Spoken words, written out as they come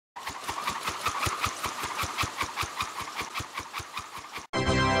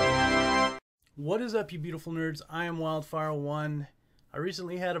What is up, you beautiful nerds? I am Wildfire1. I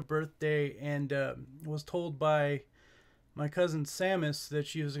recently had a birthday and was told by my cousin Sammus that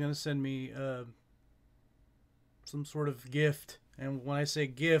she was going to send me some sort of gift. And when I say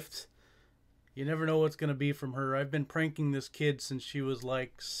gift, you never know what's going to be from her. I've been pranking this kid since she was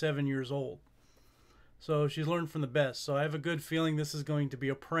like 7 years old. So she's learned from the best. So I have a good feeling this is going to be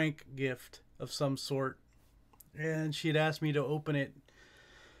a prank gift of some sort. And she'd asked me to open it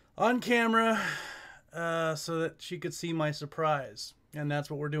on camera so that she could see my surprise. And that's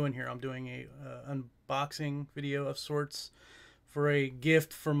what we're doing here. I'm doing a unboxing video of sorts for a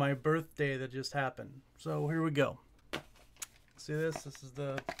gift for my birthday that just happened. So here we go. See this? This is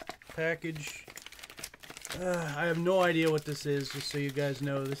the package. I have no idea what this is, just so you guys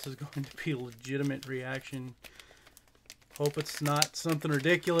know. This is going to be a legitimate reaction. Hope it's not something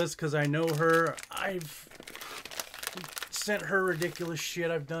ridiculous, because I know her. I've sent her ridiculous shit.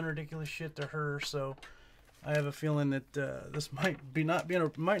 I've done ridiculous shit to her, so I have a feeling that this might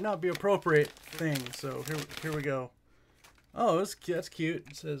not be appropriate thing. So here we go. Oh, that's cute.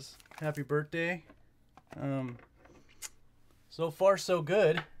 It says happy birthday. So far so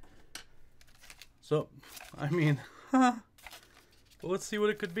good. So I mean, well, let's see what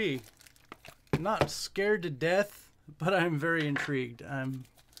it could be. I'm not scared to death, but I'm very intrigued. I'm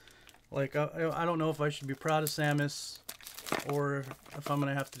like, I don't know if I should be proud of Sammus, or if I'm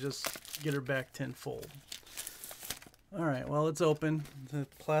gonna have to just get her back tenfold. Alright, well, it's open. The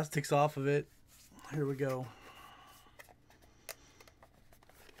plastic's off of it. Here we go.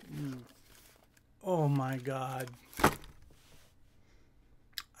 Oh my god.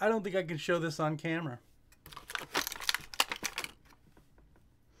 I don't think I can show this on camera.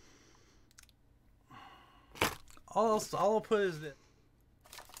 All I'll put is that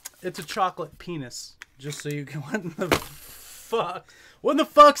it's a chocolate penis. Just so you can. What in the fuck? What in the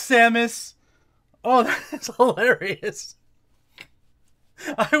fuck, Sammus? Oh, that's hilarious.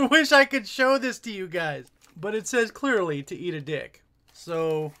 I wish I could show this to you guys. But it says clearly to eat a dick.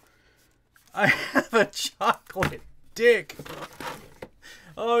 So I have a chocolate dick.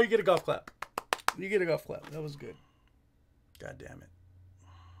 Oh, you get a golf clap. You get a golf clap. That was good. God damn it.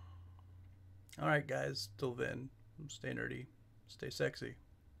 Alright, guys. Till then, stay nerdy. Stay sexy.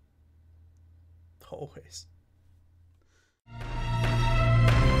 Always.